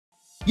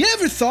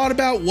thought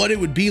about what it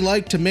would be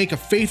like to make a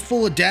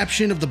faithful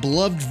adaptation of the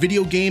beloved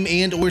video game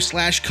and/or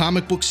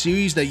comic book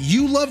series that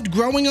you loved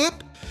growing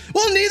up?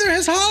 Well, neither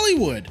has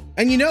Hollywood.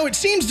 And you know, it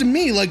seems to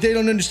me like they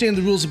don't understand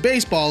the rules of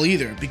baseball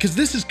either, because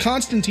this is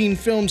Constantine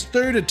Films'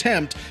 third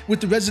attempt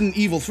with the Resident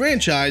Evil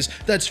franchise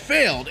that's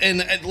failed,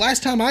 and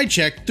last time I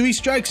checked, 3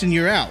 strikes and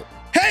you're out.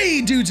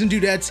 Hey dudes and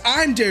dudettes,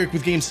 I'm Derek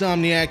with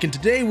GameSomniac, and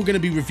today we're going to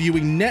be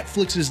reviewing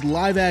Netflix's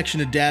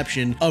live-action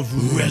adaptation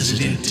of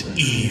Resident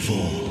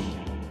Evil.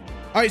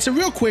 Alright, so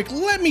real quick,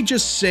 let me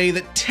just say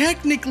that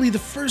technically the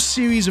first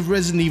series of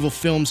Resident Evil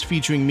films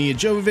featuring Milla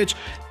Jovovich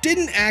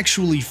didn't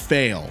actually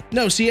fail.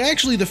 No, see,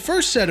 actually the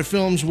first set of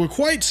films were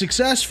quite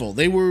successful.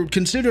 They were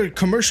considered a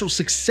commercial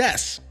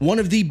success, one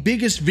of the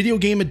biggest video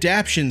game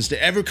adaptations to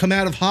ever come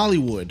out of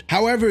Hollywood.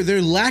 However, their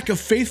lack of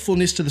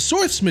faithfulness to the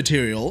source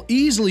material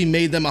easily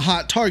made them a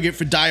hot target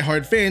for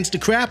die-hard fans to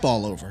crap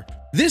all over.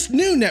 This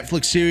new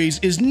Netflix series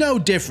is no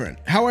different.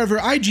 However,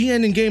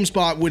 IGN and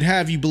GameSpot would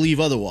have you believe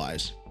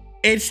otherwise.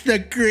 It's the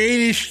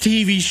greatest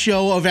TV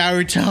show of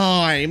our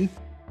time.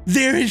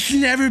 There has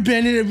never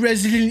been a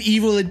Resident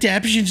Evil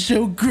adaptation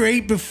so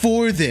great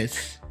before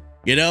this.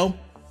 You know,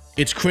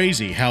 it's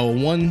crazy how a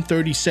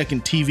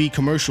 130-second TV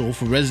commercial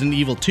for Resident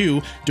Evil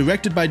 2,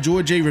 directed by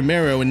George A.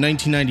 Romero in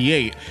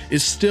 1998,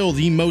 is still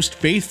the most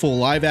faithful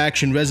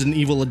live-action Resident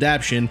Evil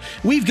adaptation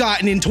we've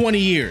gotten in 20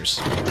 years.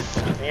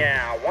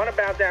 Yeah, what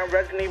about that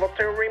Resident Evil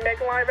 2 remake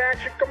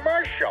live-action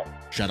commercial?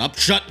 Shut up,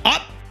 shut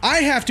up!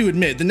 I have to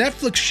admit, the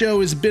Netflix show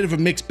is a bit of a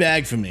mixed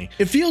bag for me.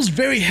 It feels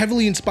very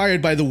heavily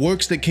inspired by the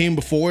works that came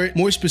before it,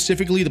 more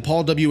specifically the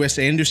Paul W.S.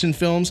 Anderson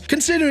films,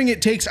 considering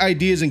it takes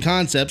ideas and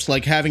concepts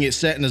like having it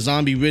set in a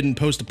zombie-ridden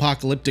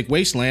post-apocalyptic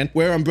wasteland,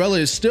 where Umbrella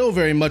is still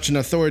very much an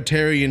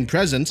authoritarian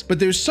presence, but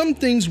there's some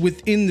things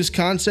within this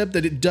concept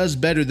that it does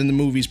better than the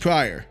movies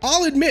prior.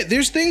 I'll admit,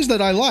 there's things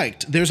that I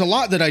liked, there's a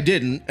lot that I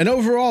didn't, and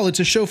overall it's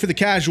a show for the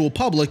casual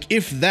public,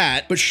 if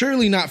that, but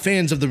surely not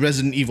fans of the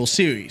Resident Evil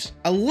series.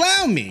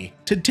 Allow me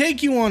to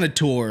take you on a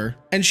tour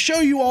and show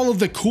you all of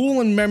the cool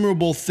and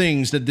memorable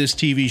things that this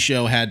TV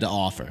show had to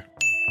offer.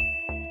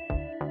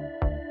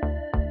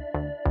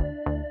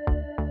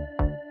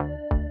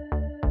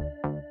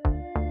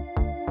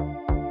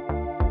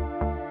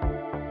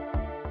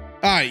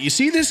 Alright, you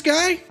see this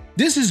guy?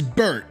 This is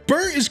Bert.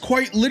 Bert is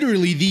quite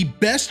literally the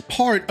best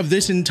part of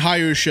this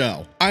entire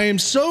show. I am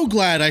so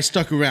glad I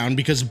stuck around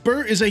because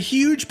Bert is a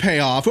huge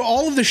payoff for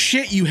all of the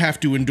shit you have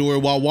to endure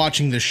while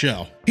watching the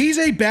show. He's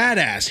a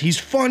badass, he's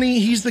funny,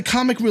 he's the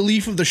comic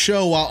relief of the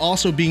show while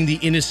also being the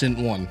innocent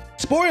one.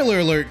 Spoiler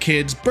alert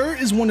kids,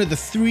 Bert is one of the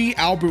 3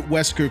 Albert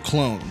Wesker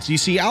clones. You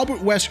see, Albert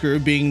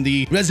Wesker, being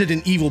the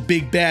Resident Evil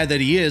big bad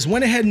that he is,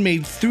 went ahead and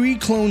made 3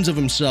 clones of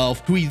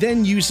himself who he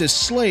then used as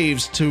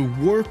slaves to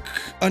work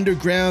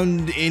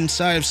underground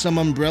inside of some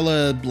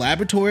Umbrella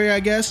laboratory, I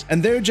guess.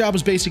 And their job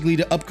was basically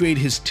to upgrade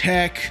his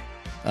tech,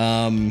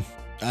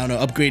 I don't know,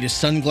 upgrade his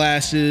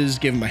sunglasses,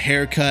 give him a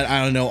haircut,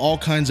 I don't know, all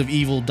kinds of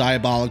evil,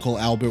 diabolical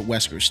Albert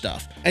Wesker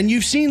stuff. And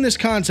you've seen this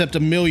concept a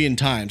million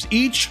times.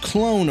 Each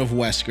clone of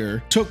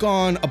Wesker took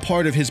on a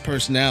part of his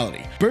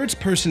personality. Bert's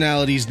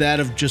personality is that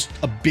of just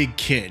a big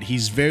kid.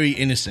 He's very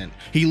innocent.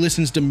 He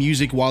listens to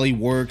music while he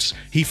works,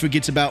 he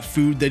forgets about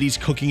food that he's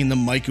cooking in the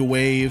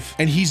microwave,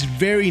 and he's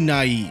very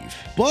naive.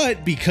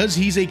 But because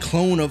he's a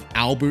clone of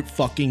Albert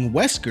fucking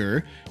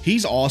Wesker,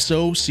 he's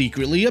also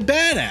secretly a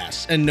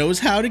badass and knows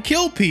how to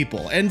kill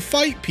people and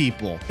fight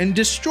people and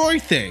destroy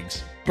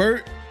things.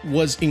 Bert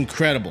was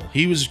incredible.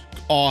 He was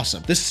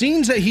awesome. The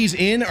scenes that he's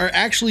in are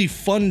actually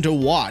fun to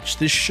watch.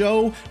 This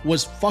show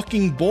was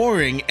fucking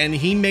boring and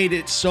he made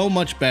it so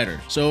much better.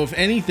 So if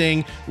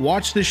anything,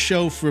 watch this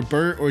show for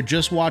Bert or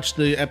just watch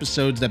the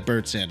episodes that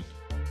Bert's in.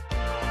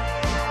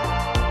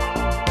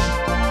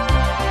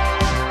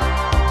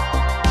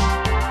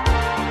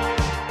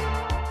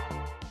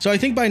 So I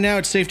think by now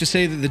it's safe to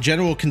say that the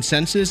general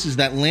consensus is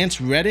that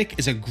Lance Reddick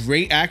is a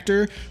great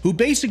actor who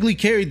basically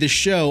carried the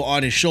show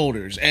on his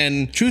shoulders.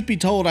 And truth be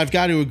told, I've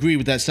got to agree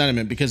with that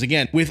sentiment because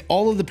again, with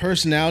all of the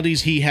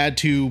personalities he had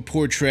to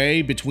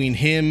portray between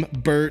him,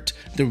 Bert,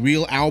 the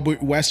real Albert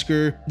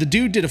Wesker, the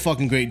dude did a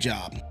fucking great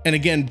job. And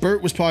again,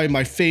 Bert was probably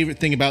my favorite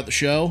thing about the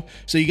show.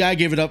 So you gotta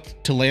give it up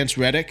to Lance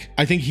Reddick.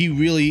 I think he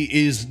really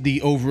is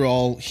the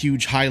overall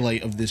huge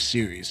highlight of this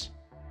series.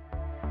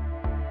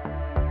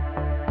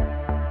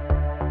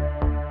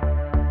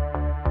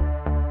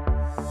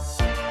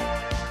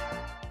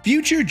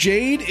 Future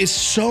Jade is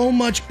so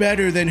much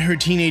better than her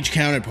teenage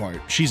counterpart.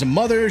 She's a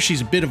mother,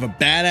 she's a bit of a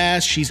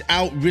badass, she's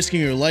out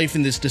risking her life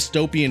in this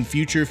dystopian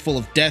future full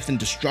of death and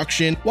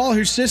destruction, while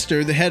her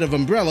sister, the head of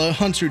Umbrella,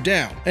 hunts her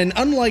down. And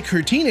unlike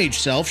her teenage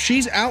self,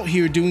 she's out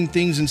here doing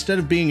things instead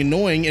of being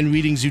annoying and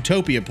reading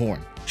Zootopia porn.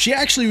 She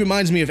actually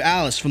reminds me of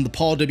Alice from the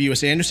Paul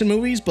W.S. Anderson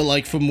movies, but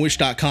like from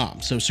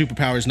Wish.com, so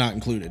superpowers not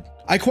included.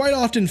 I quite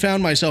often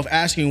found myself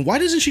asking, why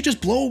doesn't she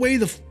just blow away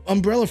the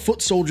Umbrella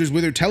foot soldiers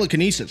with her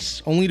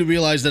telekinesis, only to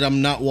realize that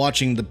I'm not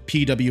watching the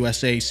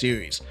PWSA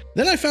series.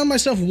 Then I found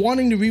myself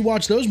wanting to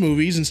rewatch those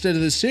movies instead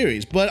of this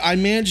series, but I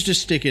managed to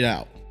stick it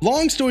out.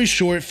 Long story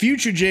short,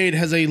 future Jade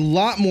has a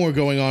lot more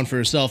going on for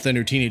herself than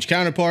her teenage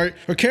counterpart.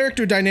 Her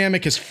character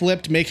dynamic has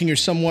flipped, making her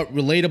somewhat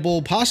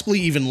relatable, possibly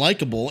even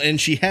likable,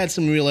 and she had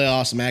some really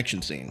awesome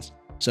action scenes.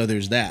 So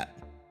there's that.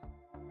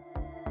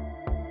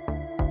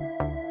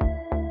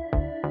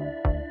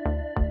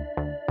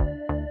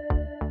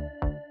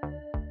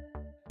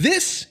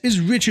 This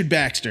is Richard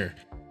Baxter.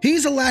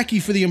 He's a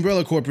lackey for the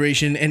Umbrella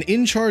Corporation and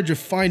in charge of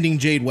finding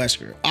Jade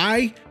Wesker.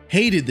 I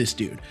hated this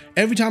dude.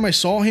 Every time I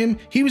saw him,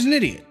 he was an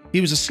idiot. He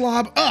was a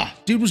slob.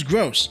 Dude was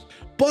gross.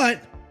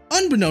 But,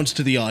 unbeknownst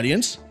to the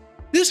audience,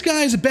 this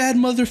guy is a bad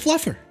mother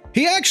fluffer.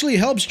 He actually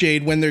helps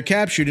Jade when they're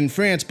captured in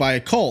France by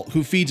a cult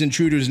who feeds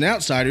intruders and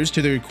outsiders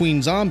to their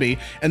queen zombie,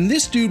 and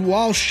this dude,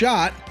 while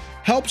shot,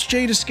 helps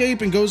Jade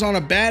escape and goes on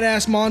a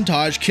badass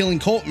montage killing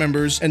cult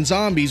members and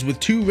zombies with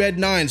 2 red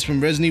 9s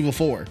from Resident Evil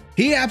 4.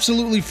 He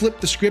absolutely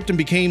flipped the script and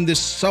became this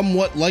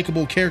somewhat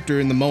likable character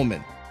in the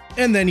moment.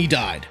 And then he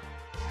died.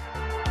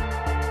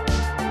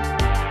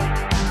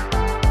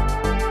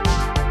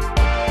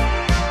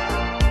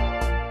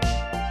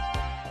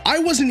 I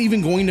wasn't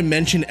even going to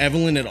mention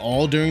Evelyn at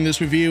all during this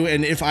review,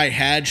 and if I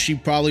had, she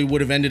probably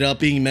would have ended up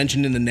being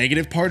mentioned in the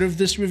negative part of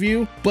this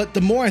review, but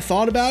the more I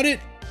thought about it,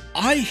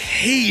 I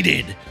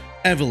hated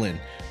Evelyn.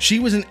 She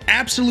was an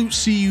absolute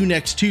see you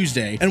next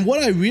Tuesday, and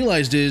what I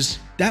realized is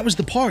that was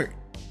the part,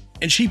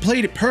 and she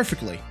played it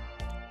perfectly.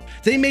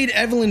 They made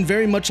Evelyn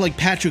very much like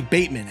Patrick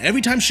Bateman. Every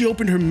time she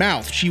opened her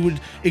mouth, she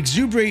would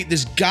exuberate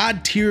this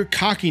god-tier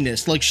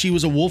cockiness like she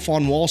was a wolf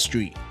on Wall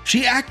Street.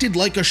 She acted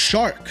like a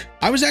shark.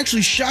 I was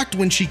actually shocked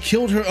when she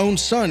killed her own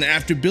son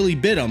after Billy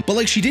bit him, but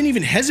like she didn't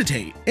even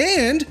hesitate.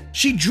 And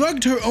she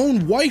drugged her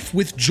own wife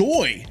with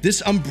joy,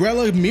 this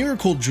umbrella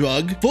miracle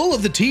drug full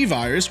of the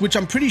T-virus, which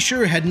I'm pretty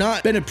sure had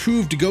not been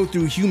approved to go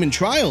through human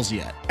trials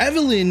yet.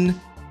 Evelyn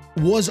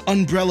was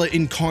Umbrella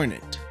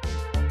incarnate.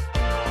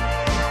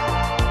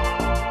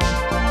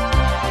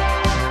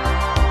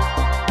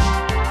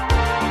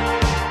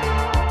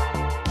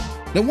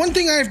 Now, one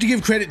thing I have to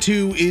give credit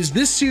to is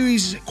this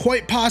series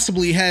quite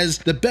possibly has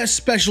the best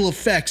special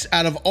effects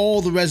out of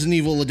all the Resident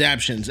Evil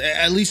adaptations,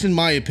 at least in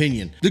my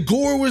opinion. The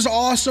gore was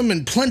awesome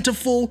and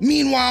plentiful.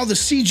 Meanwhile, the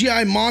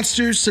CGI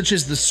monsters such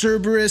as the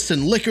Cerberus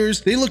and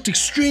Lickers, they looked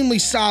extremely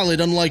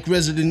solid, unlike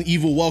Resident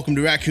Evil Welcome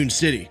to Raccoon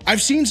City.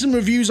 I've seen some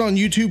reviews on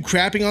YouTube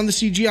crapping on the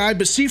CGI,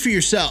 but see for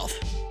yourself.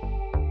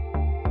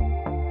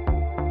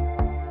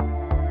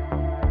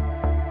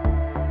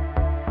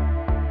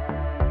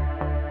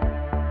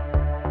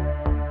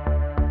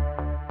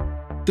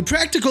 The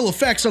practical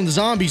effects on the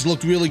zombies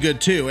looked really good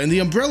too, and the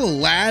Umbrella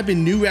Lab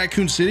in New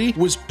Raccoon City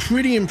was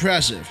pretty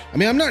impressive. I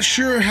mean, I'm not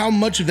sure how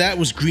much of that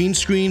was green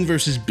screen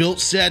versus built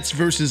sets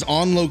versus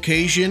on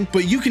location,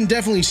 but you can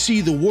definitely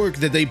see the work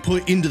that they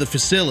put into the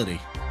facility.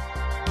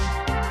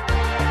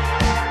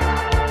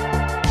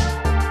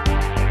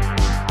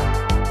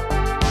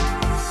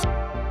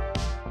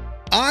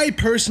 I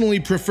personally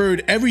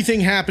preferred everything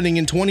happening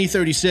in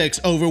 2036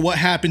 over what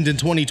happened in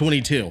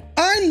 2022.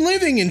 I'm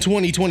living in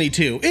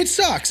 2022. It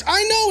sucks.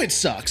 I know it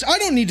sucks. I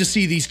don't need to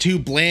see these two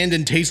bland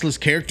and tasteless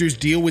characters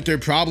deal with their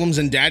problems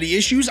and daddy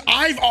issues.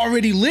 I've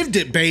already lived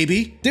it,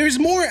 baby. There's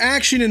more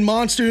action and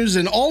monsters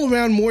and all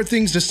around more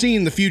things to see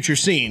in the future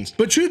scenes.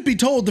 But truth be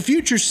told, the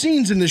future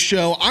scenes in this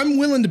show, I'm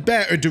willing to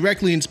bet, are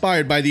directly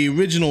inspired by the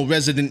original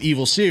Resident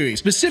Evil series,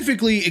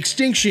 specifically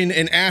Extinction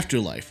and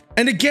Afterlife.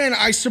 And again,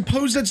 I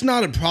suppose that's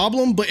not a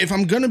problem, but if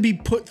I'm gonna be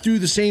put through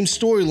the same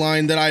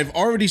storyline that I've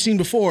already seen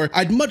before,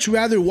 I'd much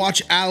rather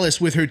watch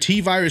Alice with her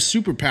T-virus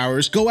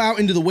superpowers go out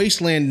into the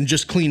wasteland and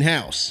just clean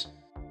house.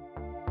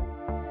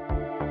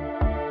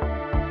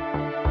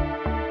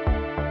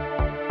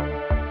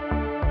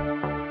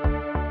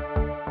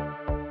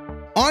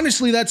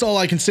 Honestly, that's all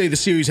I can say the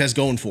series has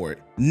going for it.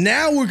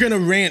 Now we're gonna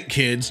rant,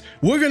 kids.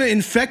 We're gonna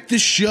infect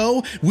this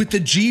show with the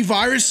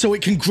G-virus so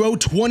it can grow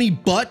 20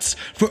 butts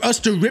for us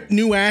to rip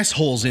new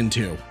assholes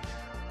into.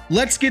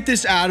 Let's get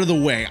this out of the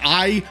way.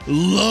 I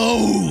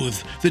loathe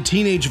the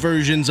teenage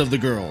versions of the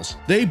girls.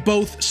 They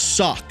both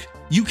suck.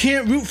 You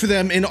can't root for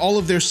them in all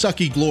of their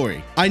sucky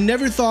glory. I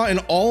never thought in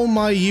all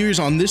my years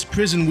on this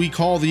prison we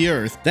call the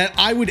Earth that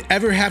I would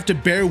ever have to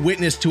bear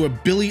witness to a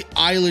Billie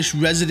Eilish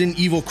Resident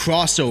Evil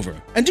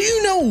crossover. And do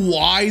you know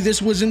why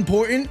this was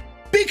important?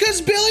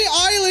 Because Billie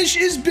Eilish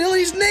is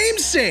Billy's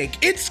namesake.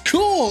 It's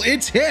cool,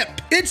 it's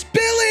hip. It's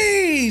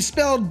Billy,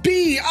 spelled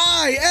B-I-L-L-I-E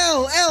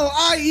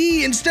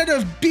instead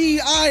of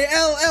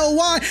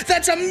B-I-L-L-Y.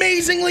 That's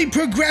amazingly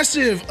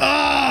progressive.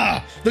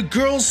 The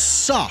girls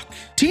suck.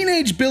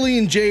 Teenage Billy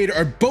and Jade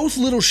are both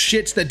little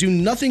shits that do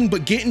nothing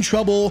but get in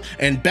trouble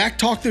and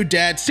backtalk their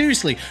dad.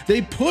 Seriously,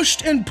 they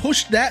pushed and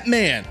pushed that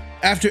man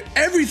after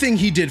everything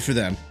he did for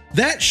them.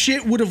 That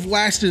shit would have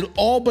lasted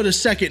all but a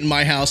second in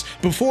my house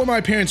before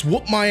my parents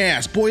whooped my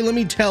ass. Boy, let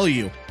me tell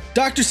you.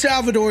 Dr.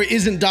 Salvador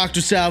isn't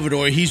Dr.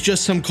 Salvador. He's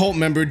just some cult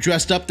member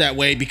dressed up that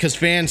way because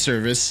fan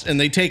service, and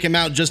they take him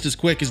out just as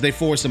quick as they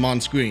force him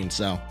on screen,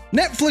 so.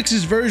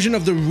 Netflix's version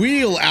of the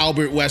real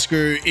Albert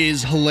Wesker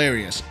is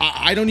hilarious.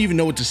 I don't even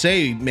know what to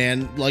say,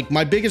 man. Like,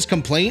 my biggest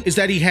complaint is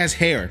that he has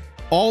hair.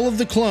 All of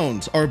the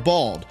clones are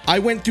bald. I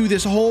went through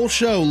this whole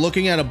show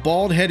looking at a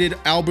bald-headed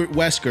Albert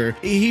Wesker.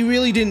 He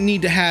really didn't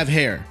need to have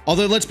hair.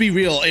 Although, let's be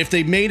real, if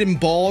they made him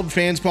bald,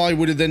 fans probably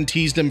would have then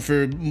teased him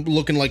for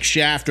looking like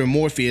Shaft or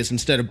Morpheus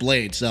instead of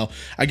Blade. So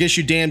I guess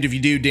you're damned if you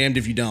do, damned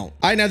if you don't.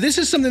 All right, now this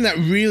is something that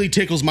really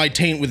tickles my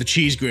taint with a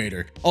cheese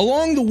grater.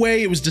 Along the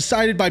way, it was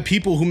decided by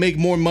people who make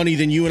more money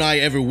than you and I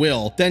ever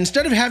will, that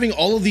instead of having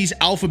all of these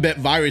alphabet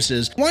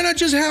viruses, why not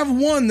just have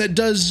one that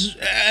does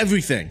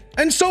everything?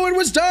 And so it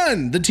was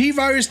done. The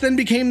T-virus then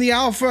became the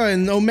Alpha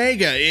and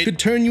Omega. It could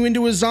turn you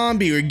into a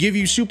zombie or give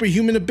you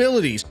superhuman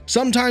abilities.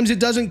 Sometimes it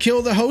doesn't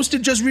kill the host,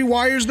 it just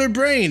rewires their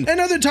brain. And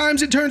other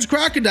times it turns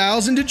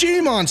crocodiles into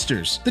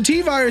G-monsters. The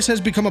T-virus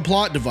has become a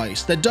plot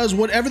device that does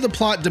whatever the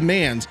plot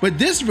demands, but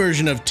this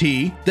version of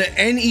T, the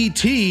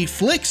NET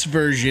Flix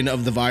version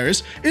of the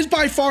virus, is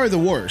by far the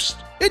worst.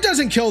 It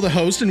doesn't kill the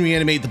host and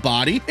reanimate the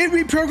body. It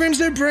reprograms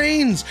their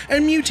brains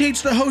and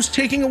mutates the host,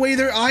 taking away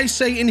their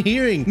eyesight and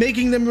hearing,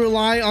 making them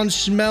rely on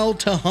smell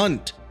to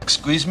hunt.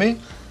 Excuse me?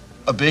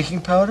 A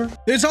baking powder?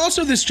 There's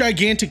also this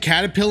gigantic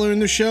caterpillar in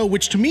the show,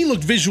 which to me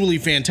looked visually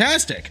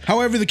fantastic.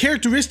 However, the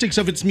characteristics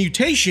of its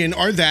mutation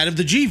are that of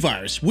the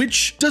G-virus,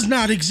 which does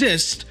not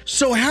exist.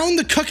 So how in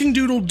the cucking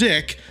doodle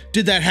dick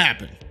did that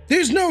happen?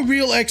 There's no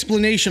real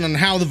explanation on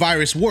how the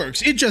virus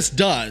works, it just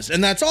does,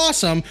 and that's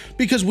awesome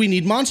because we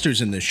need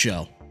monsters in this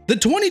show. The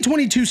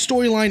 2022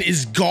 storyline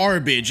is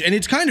garbage, and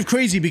it's kind of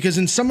crazy because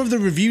in some of the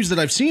reviews that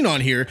I've seen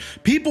on here,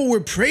 people were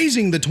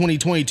praising the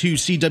 2022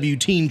 CW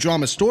teen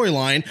drama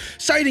storyline,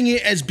 citing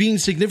it as being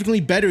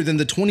significantly better than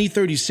the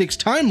 2036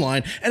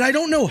 timeline, and I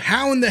don't know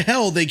how in the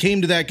hell they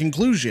came to that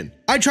conclusion.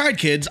 I tried,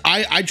 kids.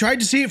 I tried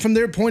to see it from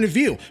their point of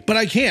view, but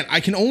I can't. I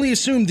can only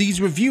assume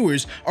these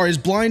reviewers are as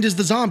blind as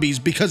the zombies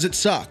because it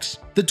sucks.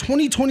 The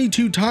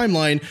 2022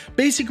 timeline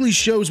basically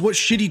shows what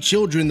shitty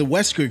children the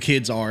Wesker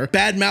kids are,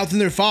 bad-mouthing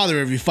their father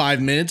every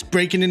 5 minutes,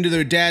 breaking into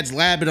their dad's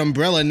lab at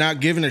Umbrella and not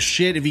giving a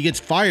shit if he gets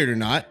fired or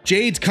not.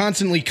 Jade's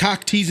constantly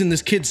cock-teasing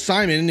this kid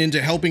Simon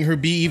into helping her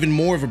be even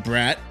more of a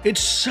brat. It's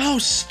so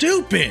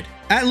stupid.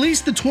 At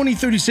least the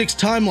 2036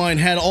 timeline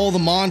had all the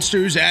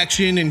monsters,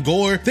 action, and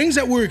gore, things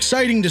that were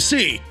exciting to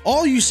see.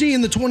 All you see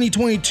in the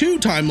 2022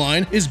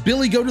 timeline is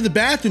Billy go to the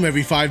bathroom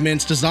every 5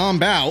 minutes to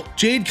zomb out,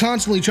 Jade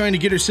constantly trying to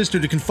get her sister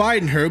to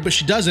confide in her, but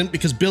she doesn't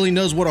because Billy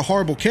knows what a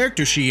horrible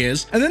character she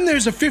is, and then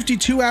there's a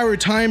 52-hour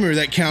timer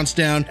that counts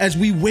down as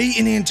we wait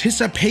in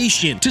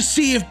anticipation to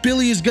see if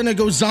Billy is gonna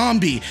go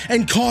zombie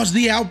and cause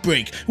the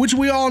outbreak, which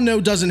we all know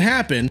doesn't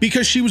happen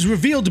because she was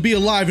revealed to be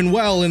alive and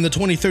well in the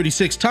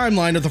 2036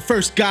 timeline of the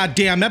first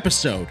goddamn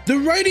episode. The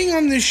writing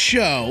on this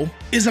show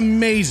is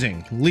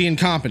amazingly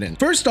incompetent.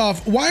 First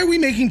off, why are we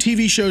making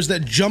TV shows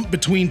that jump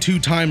between two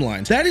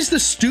timelines? That is the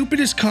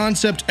stupidest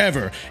concept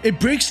ever. It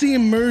breaks the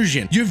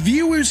immersion. Your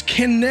viewers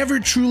can never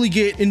truly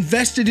get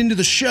invested into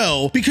the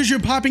show because you're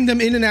popping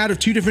them in and out of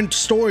two different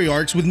story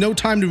arcs with no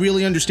time to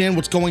really understand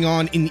what's going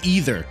on in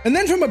either. And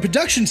then from a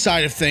production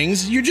side of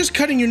things, you're just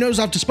cutting your nose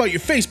off to spite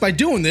your face by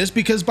doing this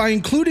because by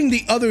including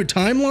the other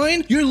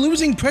timeline, you're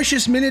losing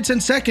precious minutes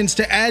and seconds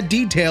to add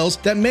details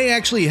that may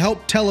actually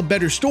help tell a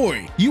better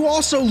story. You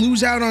also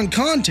lose out on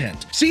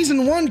content.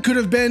 Season 1 could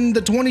have been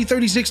the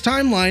 2036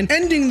 timeline,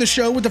 ending the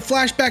show with a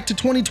flashback to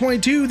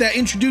 2022 that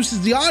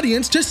introduces the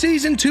audience to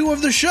season 2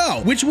 of the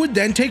show, which would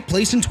then take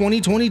place in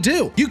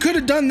 2022. You could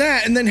have done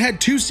that and then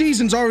had 2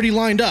 seasons already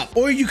lined up,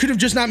 or you could have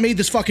just not made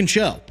this fucking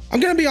show. I'm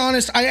gonna be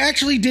honest, I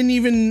actually didn't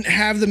even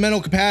have the mental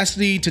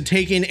capacity to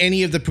take in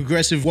any of the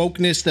progressive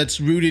wokeness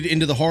that's rooted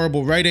into the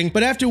horrible writing,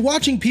 but after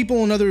watching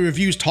people and other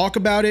reviews talk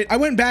about it, I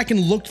went back and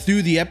looked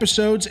through the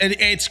episodes, and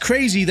it's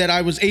crazy that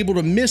I was able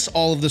to miss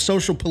all of the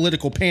social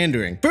political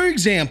pandering. For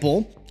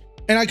example,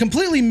 and I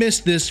completely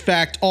missed this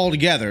fact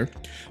altogether,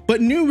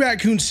 but New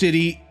Raccoon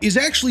City is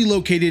actually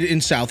located in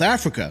South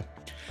Africa.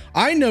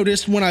 I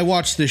noticed when I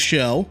watched this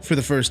show for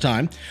the first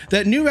time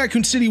that New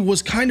Raccoon City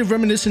was kind of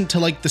reminiscent to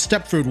like the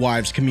Stepford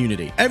Wives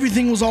community.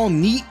 Everything was all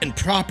neat and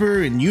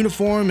proper and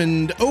uniform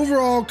and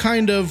overall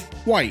kind of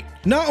white.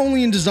 Not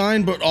only in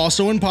design, but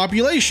also in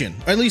population,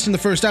 at least in the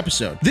first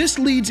episode. This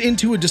leads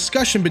into a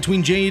discussion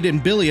between Jade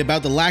and Billy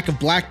about the lack of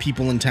black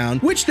people in town,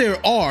 which there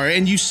are,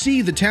 and you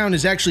see the town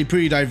is actually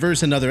pretty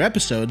diverse in other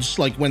episodes,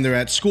 like when they're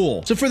at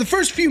school. So for the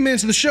first few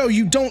minutes of the show,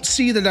 you don't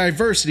see the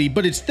diversity,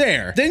 but it's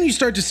there. Then you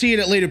start to see it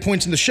at later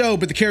points in the show,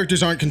 but the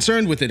characters aren't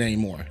concerned with it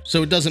anymore,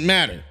 so it doesn't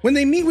matter. When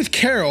they meet with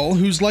Carol,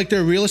 who's like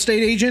their real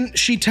estate agent,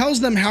 she tells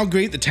them how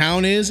great the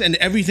town is and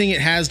everything it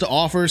has to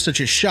offer,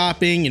 such as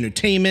shopping,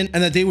 entertainment,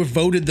 and that they were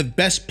voted the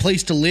best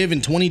place to live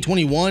in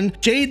 2021.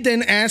 Jade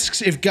then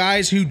asks if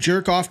guys who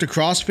jerk off to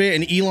CrossFit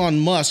and Elon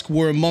Musk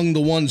were among the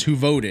ones who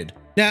voted.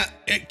 Now,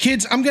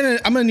 kids, I'm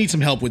gonna need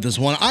some help with this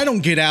one. I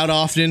don't get out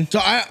often, so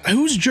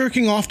who's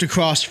jerking off to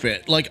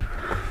CrossFit? Like,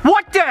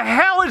 What the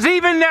hell is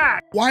even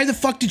that? why the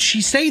fuck did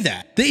she say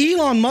that? The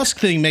Elon Musk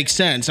thing makes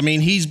sense. I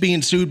mean, he's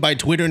being sued by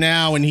Twitter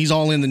now, and he's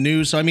all in the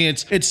news. So I mean,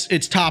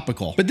 it's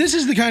topical. But this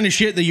is the kind of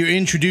shit that you're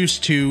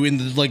introduced to in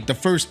the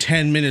first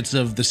 10 minutes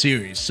of the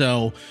series.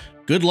 So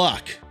good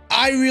luck.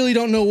 I really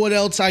don't know what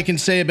else I can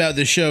say about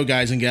this show,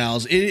 guys and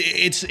gals.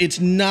 It's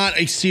not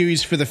a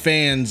series for the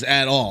fans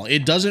at all.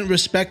 It doesn't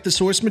respect the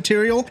source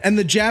material, and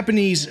the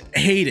Japanese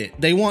hate it.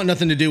 They want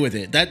nothing to do with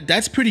it.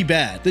 That's pretty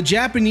bad. The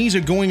Japanese are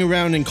going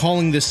around and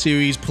calling this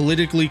series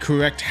politically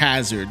correct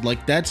hazard.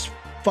 Like, that's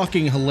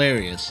fucking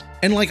hilarious.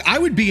 And like, I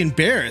would be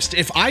embarrassed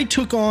if I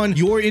took on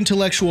your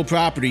intellectual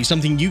property,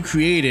 something you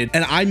created,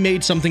 and I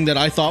made something that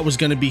I thought was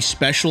gonna be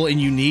special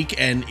and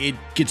unique, and it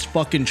gets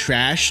fucking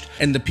trashed,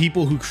 and the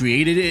people who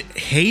created it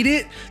hate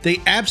it. They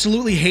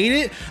absolutely hate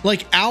it.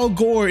 Like Al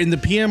Gore in the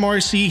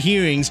PMRC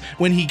hearings,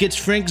 when he gets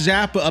Frank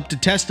Zappa up to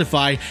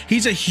testify,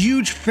 he's a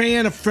huge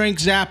fan of Frank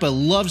Zappa,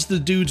 loves the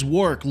dude's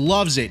work,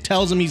 loves it,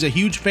 tells him he's a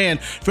huge fan.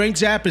 Frank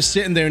Zappa's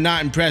sitting there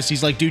not impressed.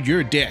 He's like, dude, you're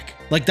a dick.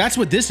 Like, that's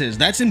what this is.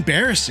 That's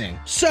embarrassing.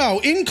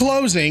 So, in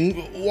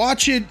closing,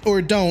 watch it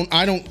or don't,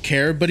 I don't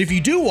care. But if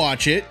you do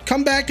watch it,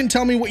 come back and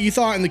tell me what you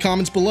thought in the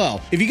comments below.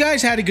 If you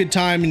guys had a good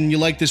time and you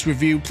like this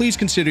review, please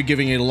consider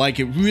giving it a like.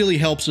 It really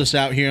helps us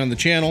out here on the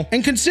channel.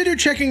 And consider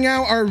checking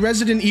out our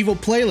Resident Evil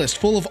playlist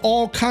full of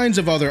all kinds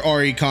of other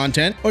RE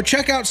content, or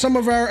check out some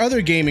of our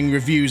other gaming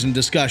reviews and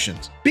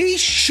discussions. Be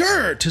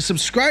sure to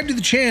subscribe to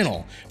the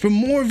channel for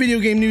more video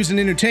game news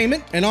and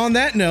entertainment. And on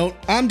that note,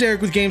 I'm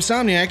Derek with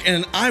GameSomniac,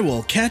 and I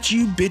will catch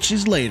you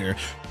bitches later.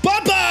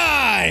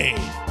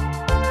 Bye-bye!